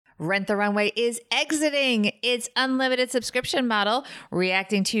Rent the Runway is exiting its unlimited subscription model,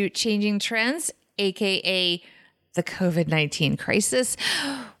 reacting to changing trends, aka the COVID-19 crisis.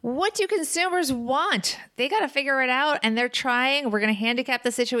 What do consumers want? They got to figure it out, and they're trying. We're going to handicap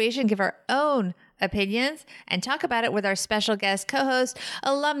the situation, give our own opinions, and talk about it with our special guest co-host,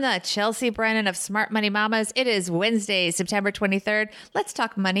 alumna Chelsea Brennan of Smart Money Mamas. It is Wednesday, September 23rd. Let's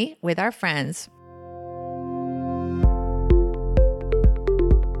talk money with our friends.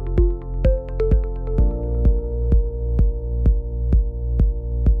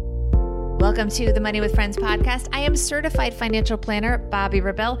 Welcome to the Money with Friends podcast. I am certified financial planner, Bobbi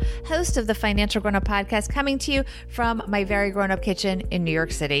Rebel, host of the Financial Grown Up podcast, coming to you from my very grown up kitchen in New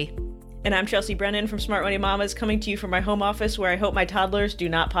York City. And I'm Chelsea Brennan from Smart Money Mamas, coming to you from my home office where I hope my toddlers do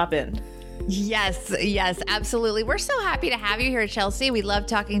not pop in. Yes, absolutely. We're so happy to have you here, Chelsea. We love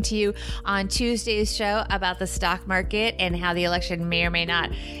talking to you on Tuesday's show about the stock market and how the election may or may not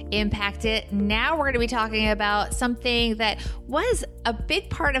impact it. Now we're going to be talking about something that was a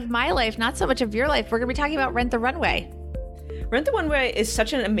big part of my life, not so much of your life. We're going to be talking about Rent the Runway. Rent the Runway is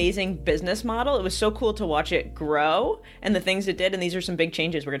such an amazing business model. It was so cool to watch it grow and the things it did. And these are some big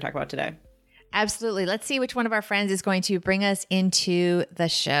changes we're going to talk about today. Absolutely. Let's see which one of our friends is going to bring us into the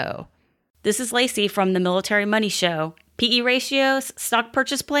show. This is Lacey from the Military Money Show. PE ratios, stock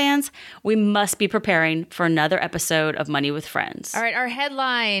purchase plans, we must be preparing for another episode of Money with Friends. All right, our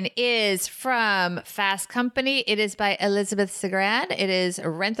headline is from Fast Company. It is by Elizabeth Segran. It is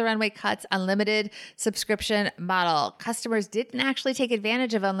Rent the Runway cuts unlimited subscription model. Customers didn't actually take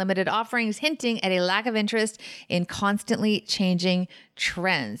advantage of unlimited offerings, hinting at a lack of interest in constantly changing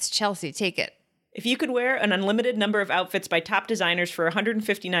trends. Chelsea, take it. If you could wear an unlimited number of outfits by top designers for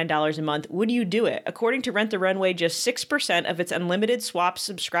 $159 a month, would you do it? According to Rent the Runway, just 6% of its unlimited swap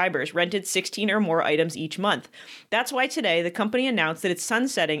subscribers rented 16 or more items each month. That's why today the company announced that it's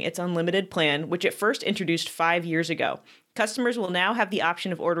sunsetting its unlimited plan, which it first introduced 5 years ago. Customers will now have the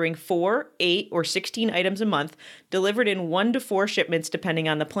option of ordering 4, 8, or 16 items a month, delivered in 1 to 4 shipments depending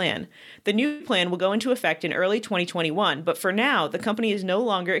on the plan. The new plan will go into effect in early 2021, but for now, the company is no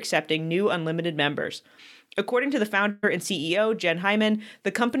longer accepting new unlimited members. According to the founder and CEO, Jen Hyman,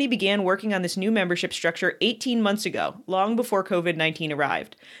 the company began working on this new membership structure 18 months ago, long before COVID-19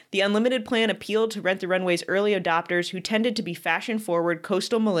 arrived. The unlimited plan appealed to Rent the Runway's early adopters who tended to be fashion-forward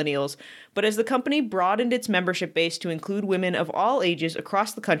coastal millennials, but as the company broadened its membership base to include women of all ages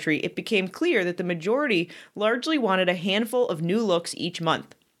across the country, it became clear that the majority largely wanted a handful of new looks each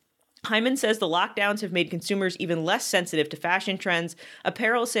month. Hyman says the lockdowns have made consumers even less sensitive to fashion trends,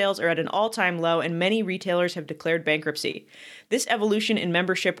 apparel sales are at an all-time low, and many retailers have declared bankruptcy. This evolution in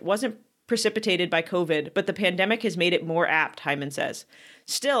membership wasn't precipitated by COVID, but the pandemic has made it more apt, Hyman says.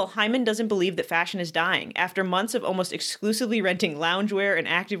 Still, Hyman doesn't believe that fashion is dying. After months of almost exclusively renting loungewear and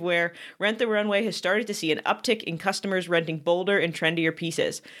activewear, Rent the Runway has started to see an uptick in customers renting bolder and trendier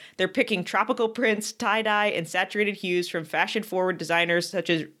pieces. They're picking tropical prints, tie-dye, and saturated hues from fashion-forward designers such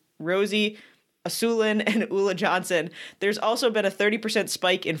as Rosie Asulin and Ula Johnson. There's also been a 30%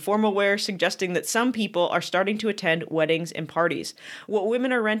 spike in formal wear, suggesting that some people are starting to attend weddings and parties. What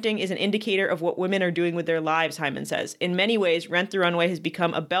women are renting is an indicator of what women are doing with their lives, Hyman says. In many ways, Rent the Runway has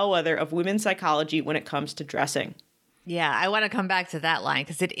become a bellwether of women's psychology when it comes to dressing. Yeah, I want to come back to that line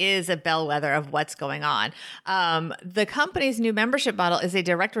because it is a bellwether of what's going on. The company's new membership model is a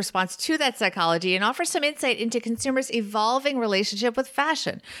direct response to that psychology and offers some insight into consumers' evolving relationship with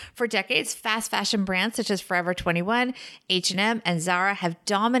fashion. For decades, fast fashion brands such as Forever 21, H&M, and Zara have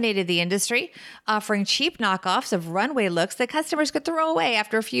dominated the industry, offering cheap knockoffs of runway looks that customers could throw away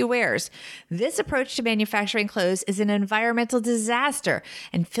after a few wears. This approach to manufacturing clothes is an environmental disaster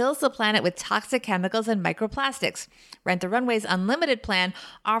and fills the planet with toxic chemicals and microplastics. Rent the Runway's unlimited plan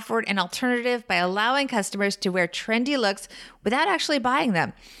offered an alternative by allowing customers to wear trendy looks without actually buying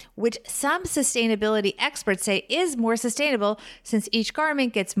them, which some sustainability experts say is more sustainable since each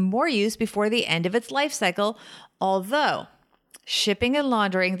garment gets more use before the end of its life cycle, although shipping and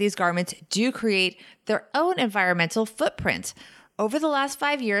laundering these garments do create their own environmental footprint. Over the last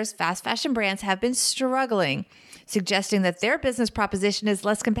 5 years, fast fashion brands have been struggling, suggesting that their business proposition is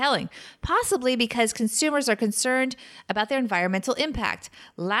less compelling, possibly because consumers are concerned about their environmental impact.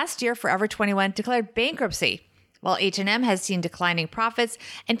 Last year, Forever 21 declared bankruptcy, while H&M has seen declining profits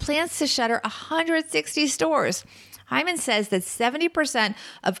and plans to shutter 160 stores. Hyman says that 70%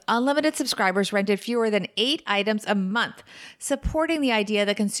 of unlimited subscribers rented fewer than 8 items a month, supporting the idea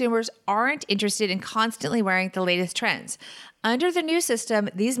that consumers aren't interested in constantly wearing the latest trends. Under the new system,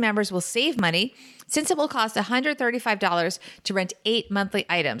 these members will save money since it will cost $135 to rent 8 monthly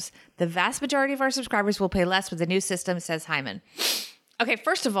items. The vast majority of our subscribers will pay less with the new system, says Hyman. Okay,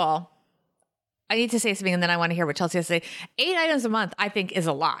 first of all, I need to say something and then I want to hear what Chelsea has to say. 8 items a month, I think, is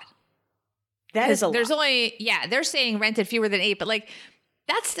a lot. That is a lot. There's only, they're saying rented fewer than 8, but like,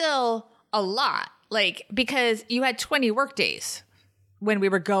 that's still a lot. Like, because you had 20 work days when we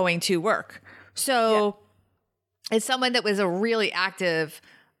were going to work. So as someone that was a really active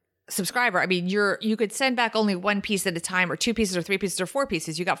subscriber, I mean, you could send back only one piece at a time, or 2 pieces or 3 pieces or 4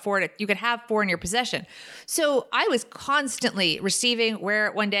 pieces. You got 4. You could have 4 in your possession. So I was constantly receiving, wear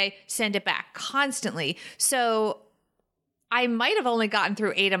it one day, send it back constantly. So I might have only gotten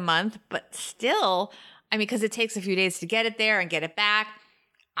through 8 a month, but still, I mean, because it takes a few days to get it there and get it back.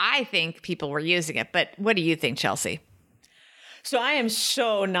 I think people were using it. But what do you think, Chelsea? So I am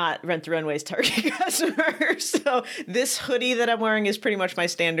so not Rent the Runway's target customer. So this hoodie that I'm wearing is pretty much my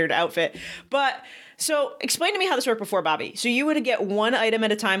standard outfit. But so explain to me how this worked before, Bobbi. So you would get 1 item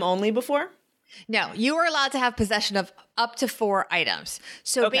at a time only before? No, you were allowed to have possession of up to 4 items.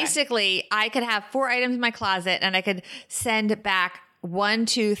 So basically, I could have 4 items in my closet and I could send back 1,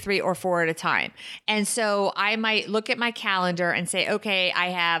 2, 3, or 4 at a time. And so I might look at my calendar and say, okay, I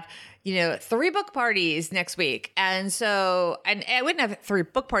have 3 book parties next week. And so, and I wouldn't have 3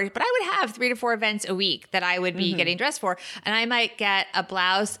 book parties, but I would have 3 to 4 events a week that I would be getting dressed for. And I might get a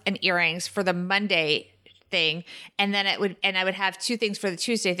blouse and earrings for the Monday thing. And then I would have 2 things for the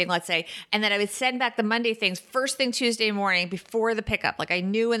Tuesday thing, let's say. And then I would send back the Monday things first thing Tuesday morning before the pickup. Like I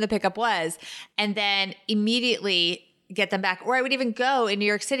knew when the pickup was, and then immediately get them back. Or I would even go in New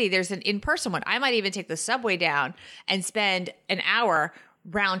York City. There's an in-person one. I might even take the subway down and spend an hour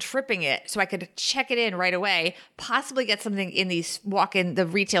round tripping it so I could check it in right away, possibly get something in walk in the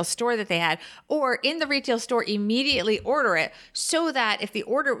retail store that they had, or in the retail store immediately order it, so that if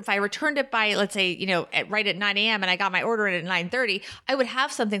I returned it by, let's say, right at 9 a.m. and I got my order in at 9:30, I would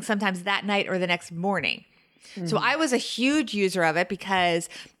have something sometimes that night or the next morning. So I was a huge user of it because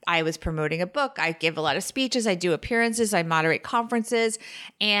I was promoting a book. I give a lot of speeches. I do appearances. I moderate conferences.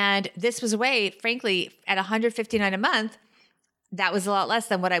 And this was a way, frankly, at $159 a month, that was a lot less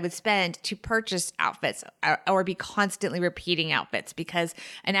than what I would spend to purchase outfits or be constantly repeating outfits, because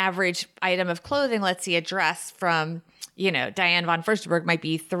an average item of clothing, let's see, a dress from, Diane von Furstenberg might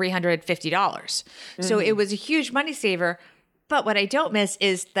be $350. So it was a huge money saver. But what I don't miss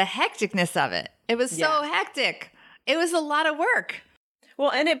is the hecticness of it. It was so hectic. It was a lot of work.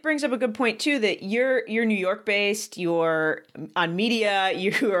 Well, and it brings up a good point, too, that you're New York based, you're on media,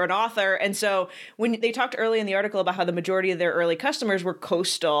 you're an author. And so when they talked early in the article about how the majority of their early customers were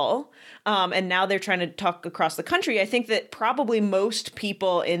coastal, and now they're trying to talk across the country, I think that probably most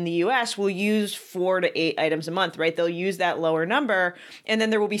people in the U.S. will use 4 to 8 items a month, right? They'll use that lower number. And then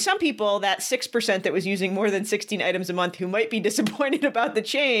there will be some people, that 6% that was using more than 16 items a month, who might be disappointed about the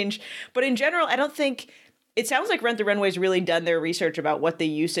change. But in general, I don't think... It sounds like Rent the Runway's really done their research about what the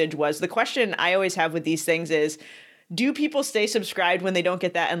usage was. The question I always have with these things is, do people stay subscribed when they don't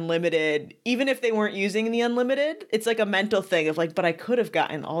get that unlimited, even if they weren't using the unlimited? It's like a mental thing of like, but I could have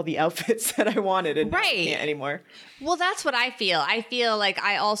gotten all the outfits that I wanted and now I can't anymore. Well, that's what I feel. I feel like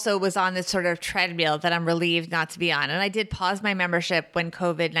I also was on this sort of treadmill that I'm relieved not to be on. And I did pause my membership when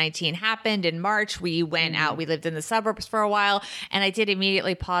COVID-19 happened in March. We went out, we lived in the suburbs for a while, and I did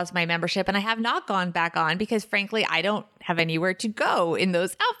immediately pause my membership. And I have not gone back on because, frankly, I don't have anywhere to go in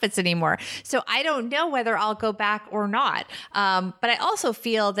those outfits anymore. So I don't know whether I'll go back or not. But I also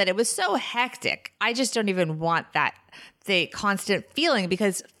feel that it was so hectic. I just don't even want the constant feeling,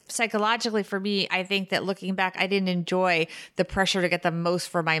 because psychologically for me, I think that looking back, I didn't enjoy the pressure to get the most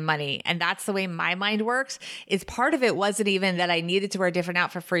for my money. And that's the way my mind works. Is part of it wasn't even that I needed to wear a different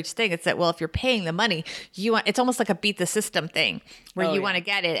outfit for each thing. It's that, well, if you're paying the money, it's almost like a beat the system thing where you want to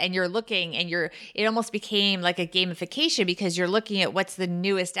get it, and you're looking and it almost became like a gamification, because you're looking at what's the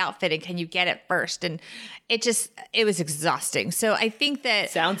newest outfit and can you get it first? And it was exhausting. So I think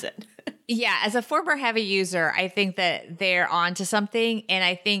that sounds it. Yeah, as a former heavy user, I think that they're on to something. And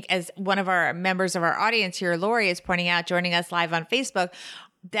I think, as one of our members of our audience here, Lori, is pointing out, joining us live on Facebook,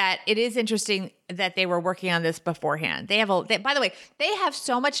 that it is interesting that they were working on this beforehand. By the way, they have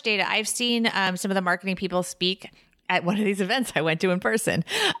so much data. I've seen some of the marketing people speak at one of these events I went to in person.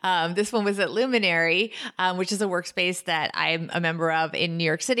 This one was at Luminary, which is a workspace that I'm a member of in New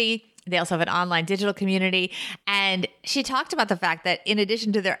York City. They also have an online digital community. And she talked about the fact that in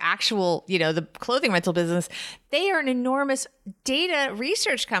addition to their actual, the clothing rental business, they are an enormous data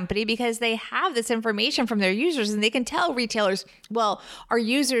research company, because they have this information from their users, and they can tell retailers, well, our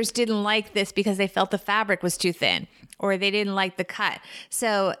users didn't like this because they felt the fabric was too thin, or they didn't like the cut.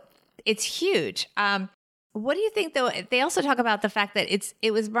 So it's huge. What do you think, though? They also talk about the fact that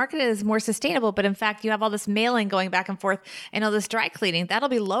it was marketed as more sustainable, but in fact, you have all this mailing going back and forth and all this dry cleaning. That'll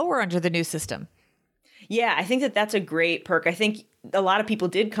be lower under the new system. Yeah, I think that that's a great perk. I think a lot of people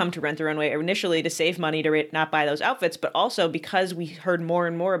did come to Rent the Runway initially to save money to not buy those outfits, but also because we heard more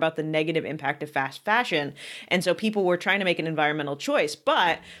and more about the negative impact of fast fashion. And so people were trying to make an environmental choice.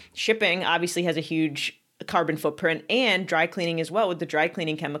 But shipping obviously has a huge carbon footprint, and dry cleaning as well with the dry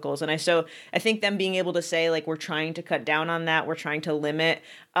cleaning chemicals. And I think them being able to say, like, we're trying to cut down on that, we're trying to limit,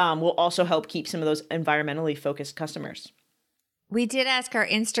 will also help keep some of those environmentally focused customers. We did ask our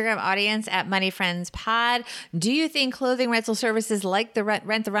Instagram audience at Money Friends Pod, do you think clothing rental services like the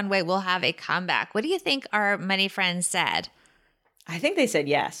Rent the Runway will have a comeback? What do you think our Money Friends said? I think they said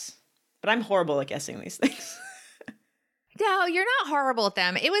yes, but I'm horrible at guessing these things. No, you're not horrible at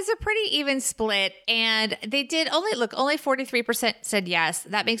them. It was a pretty even split, and they did only 43% said yes.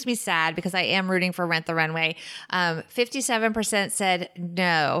 That makes me sad because I am rooting for Rent the Runway. 57% said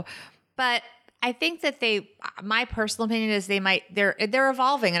no, but I think that my personal opinion is they're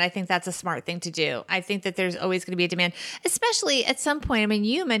evolving, and I think that's a smart thing to do. I think that there's always going to be a demand, especially at some point. I mean,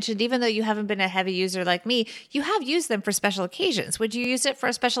 you mentioned, even though you haven't been a heavy user like me, you have used them for special occasions. Would you use it for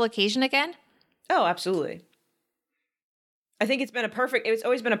a special occasion again? Oh, absolutely. I think it's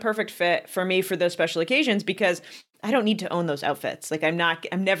always been a perfect fit for me for those special occasions because I don't need to own those outfits. Like I'm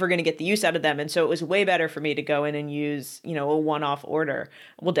never going to get the use out of them. And so it was way better for me to go in and use, a one-off order.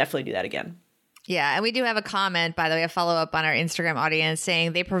 We'll definitely do that again. Yeah. And we do have a comment, by the way, a follow up on our Instagram audience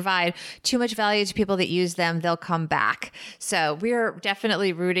saying they provide too much value to people that use them. They'll come back. So we're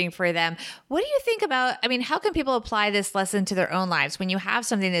definitely rooting for them. What do you think about, how can people apply this lesson to their own lives when you have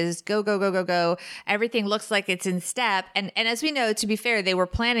something that is go, go, go, go, go, everything looks like it's in step. And as we know, to be fair, they were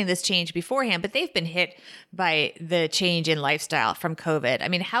planning this change beforehand, but they've been hit by the change in lifestyle from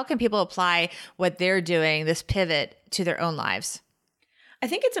COVID. How can people apply what they're doing, this pivot, to their own lives? I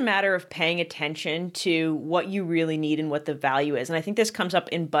think it's a matter of paying attention to what you really need and what the value is. And I think this comes up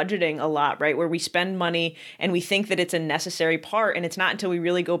in budgeting a lot, right? Where we spend money and we think that it's a necessary part. And it's not until we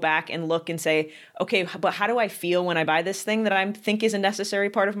really go back and look and say, okay, but how do I feel when I buy this thing that I think is a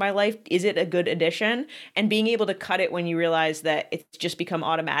necessary part of my life? Is it a good addition? And being able to cut it when you realize that it's just become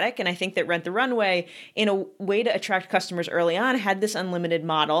automatic. And I think that Rent the Runway, in a way to attract customers early on, had this unlimited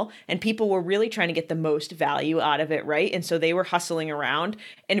model, and people were really trying to get the most value out of it, right? And so they were hustling around.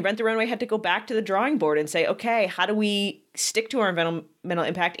 And Rent the Runway had to go back to the drawing board and say, okay, how do we stick to our environmental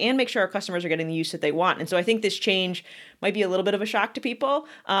impact and make sure our customers are getting the use that they want? And so I think this change might be a little bit of a shock to people,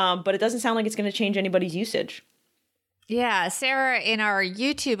 but it doesn't sound like it's going to change anybody's usage. Yeah, Sarah in our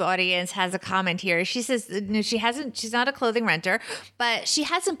YouTube audience has a comment here. She says she's not a clothing renter, but she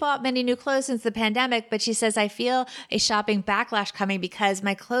hasn't bought many new clothes since the pandemic, but she says, I feel a shopping backlash coming because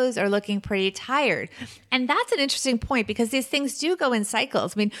my clothes are looking pretty tired. And that's an interesting point because these things do go in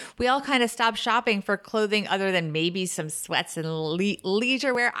cycles. We all kind of stop shopping for clothing other than maybe some sweats and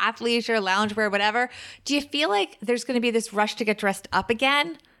leisure wear, athleisure, loungewear, whatever. Do you feel like there's going to be this rush to get dressed up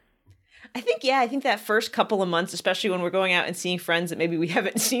again? I think that first couple of months, especially when we're going out and seeing friends that maybe we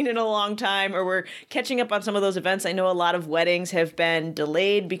haven't seen in a long time, or we're catching up on some of those events. I know a lot of weddings have been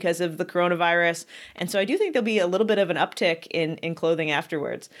delayed because of the coronavirus. And so I do think there'll be a little bit of an uptick in clothing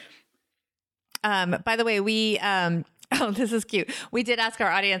afterwards. By the way, this is cute. We did ask our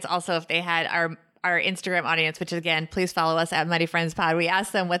audience also if they had our Instagram audience, which again, please follow us at Money Friends Pod. We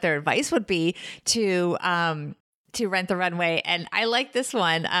asked them what their advice would be to Rent the Runway. And I like this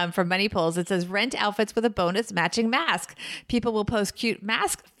one from Money Polls. It says, rent outfits with a bonus matching mask. People will post cute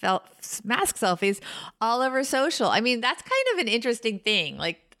mask selfies all over social. That's kind of an interesting thing.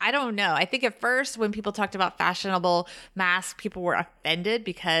 Like, I don't know. I think at first when people talked about fashionable masks, people were offended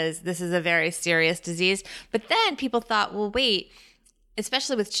because this is a very serious disease. But then people thought, well, wait,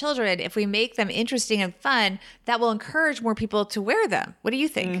 especially with children, if we make them interesting and fun, that will encourage more people to wear them. What do you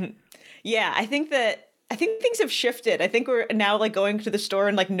think? Mm-hmm. Yeah, I think things have shifted. I think we're now going to the store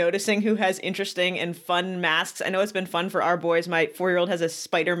and noticing who has interesting and fun masks. I know it's been fun for our boys. My 4-year-old has a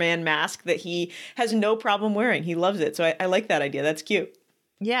Spider-Man mask that he has no problem wearing. He loves it. So I like that idea. That's cute.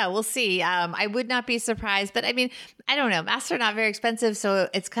 Yeah, we'll see. I would not be surprised, but I don't know. Masks are not very expensive, so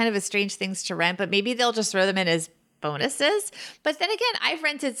it's kind of a strange things to rent, but maybe they'll just throw them in as bonuses. But then again, I've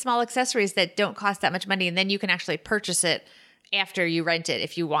rented small accessories that don't cost that much money, and then you can actually purchase it after you rent it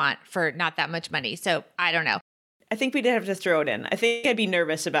if you want for not that much money. So I don't know. I think we'd have to throw it in. I think I'd be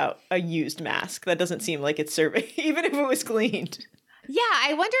nervous about a used mask. That doesn't seem like it's serving, even if it was cleaned. Yeah,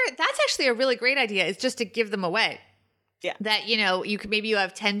 I wonder, that's actually a really great idea, is just to give them away. Yeah. That, maybe you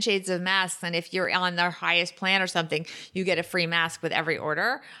have 10 shades of masks, and if you're on their highest plan or something, you get a free mask with every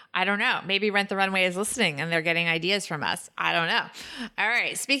order. I don't know. Maybe Rent the Runway is listening and they're getting ideas from us. I don't know. All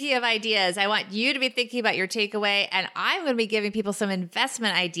right. Speaking of ideas, I want you to be thinking about your takeaway, and I'm going to be giving people some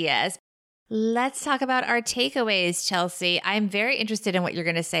investment ideas. Let's talk about our takeaways, Chelsea. I'm very interested in what you're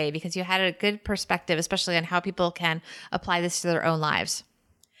going to say because you had a good perspective, especially on how people can apply this to their own lives.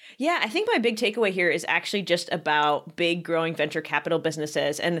 Yeah, I think my big takeaway here is actually just about big growing venture capital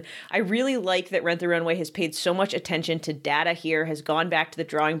businesses. And I really like that Rent the Runway has paid so much attention to data here, has gone back to the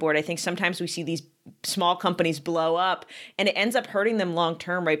drawing board. I think sometimes we see these small companies blow up and it ends up hurting them long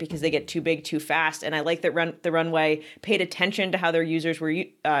term, right? Because they get too big too fast. And I like that Rent the Runway paid attention to how their users were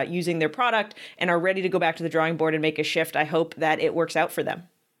using their product and are ready to go back to the drawing board and make a shift. I hope that it works out for them.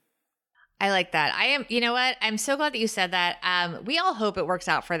 I like that. You know what? I'm so glad that you said that. We all hope it works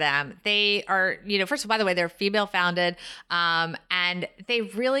out for them. They are, first of all, by the way, they're female founded, and they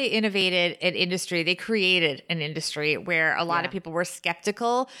really innovated an industry. They created an industry where a lot of people were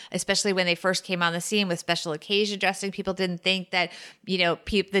skeptical, especially when they first came on the scene with special occasion dressing. People didn't think that,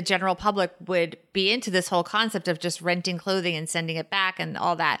 the general public would be into this whole concept of just renting clothing and sending it back and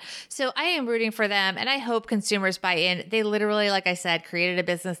all that. So I am rooting for them, and I hope consumers buy in. They literally, like I said, created a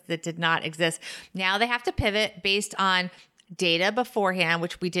business that did not exist. Now they have to pivot based on data beforehand,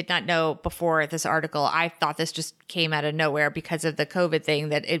 which we did not know before this article. I thought this just came out of nowhere because of the COVID thing,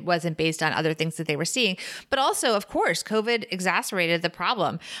 that it wasn't based on other things that they were seeing. But also, of course, COVID exacerbated the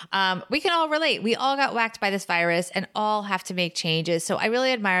problem. We can all relate. We all got whacked by this virus and all have to make changes. So I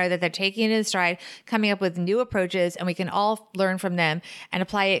really admire that they're taking it in stride, coming up with new approaches, and we can all learn from them and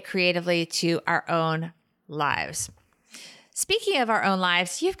apply it creatively to our own lives. Speaking of our own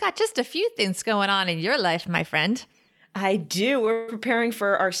lives, you've got just a few things going on in your life, my friend. I do. We're preparing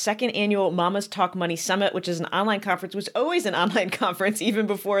for our second annual Mamas Talk Money Summit, which is an online conference, was always an online conference even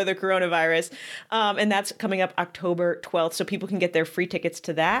before the coronavirus. And that's coming up October 12th. So people can get their free tickets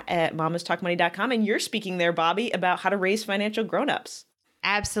to that at mamastalkmoney.com. And you're speaking there, Bobbi, about how to raise financial grownups.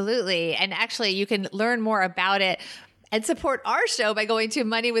 Absolutely. And actually, you can learn more about it and support our show by going to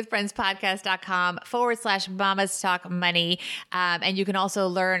moneywithfriendspodcast.com/Mamas Talk Money. And you can also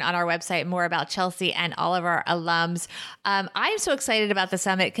learn on our website more about Chelsea and all of our alums. I'm so excited about the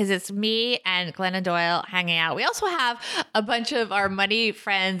summit because it's me and Glennon Doyle hanging out. We also have a bunch of our Money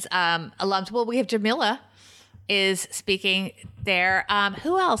Friends alums. Well, we have Jamila is speaking there.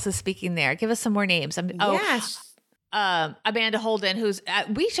 Who else is speaking there? Give us some more names. Yes. Amanda Holden, who's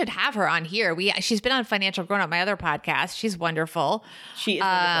we should have her on here. She's been on Financial Grown Up, my other podcast. She's wonderful. She is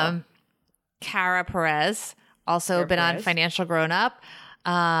wonderful. Cara Perez, also been on Financial Grown Up.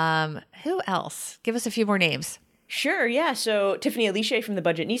 Who else? Give us a few more names. Sure, yeah. So Tiffany Alicia from The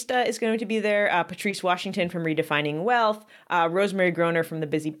Budgetnista is going to be there. Patrice Washington from Redefining Wealth. Rosemary Groner from The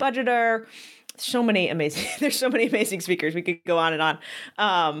Busy Budgeter. There's so many amazing speakers. We could go on and on.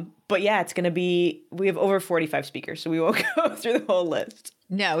 But yeah, we have over 45 speakers, so we won't go through the whole list.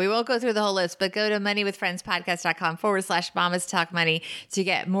 No, we won't go through the whole list, but go to moneywithfriendspodcast.com/Mamas Talk Money to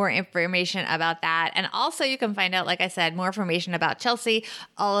get more information about that. And also you can find out, like I said, more information about Chelsea,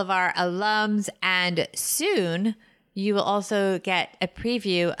 all of our alums, and soon you will also get a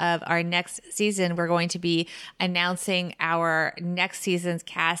preview of our next season. We're going to be announcing our next season's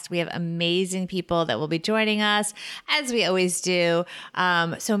cast. We have amazing people that will be joining us, as we always do.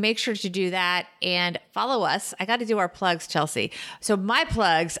 So make sure to do that and follow us. I got to do our plugs, Chelsea. So my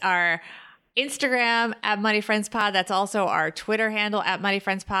plugs are Instagram @MoneyFriendsPod. That's also our Twitter handle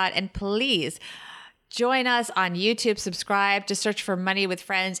 @MoneyFriendsPod. And please join us on YouTube. Subscribe. Just search for Money with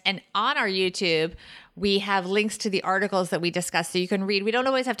Friends. And on our YouTube, we have links to the articles that we discussed so you can read. We don't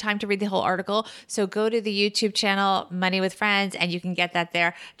always have time to read the whole article. So go to the YouTube channel, Money with Friends, and you can get that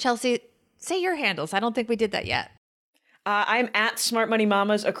there. Chelsea, say your handles. I don't think we did that yet. I'm at Smart Money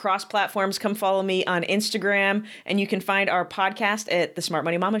Mamas across platforms. Come follow me on Instagram. And you can find our podcast at The Smart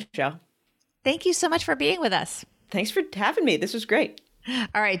Money Mama Show. Thank you so much for being with us. Thanks for having me. This was great.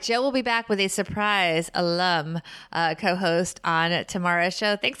 All right. Joe will be back with a surprise alum co-host on tomorrow's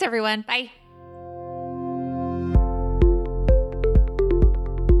show. Thanks, everyone. Bye.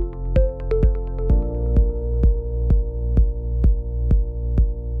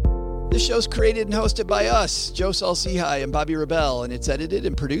 This show's created and hosted by us, Joe Salsihai and Bobbi Rebell, and it's edited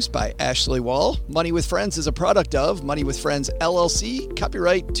and produced by Ashley Wall. Money with Friends is a product of Money with Friends, LLC,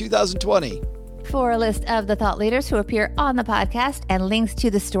 copyright 2020. For a list of the thought leaders who appear on the podcast and links to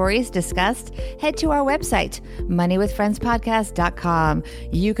the stories discussed, head to our website, moneywithfriendspodcast.com.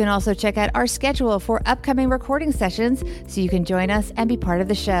 You can also check out our schedule for upcoming recording sessions so you can join us and be part of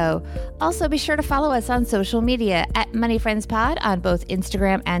the show. Also, be sure to follow us on social media at Money Friends Pod on both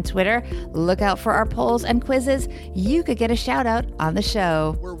Instagram and Twitter. Look out for our polls and quizzes. You could get a shout out on the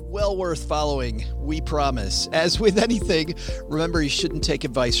show. We're well worth following, we promise. As with anything, remember you shouldn't take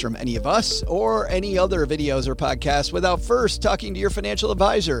advice from any of us or any other videos or podcasts without first talking to your financial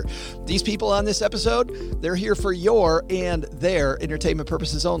advisor. These people on this episode, they're here for your and their entertainment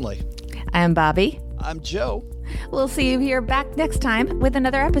purposes only. I'm Bobbi. I'm Joe. We'll see you here back next time with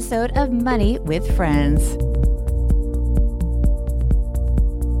another episode of Money with Friends.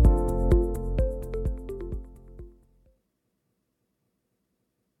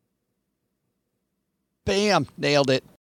 Bam! Nailed it.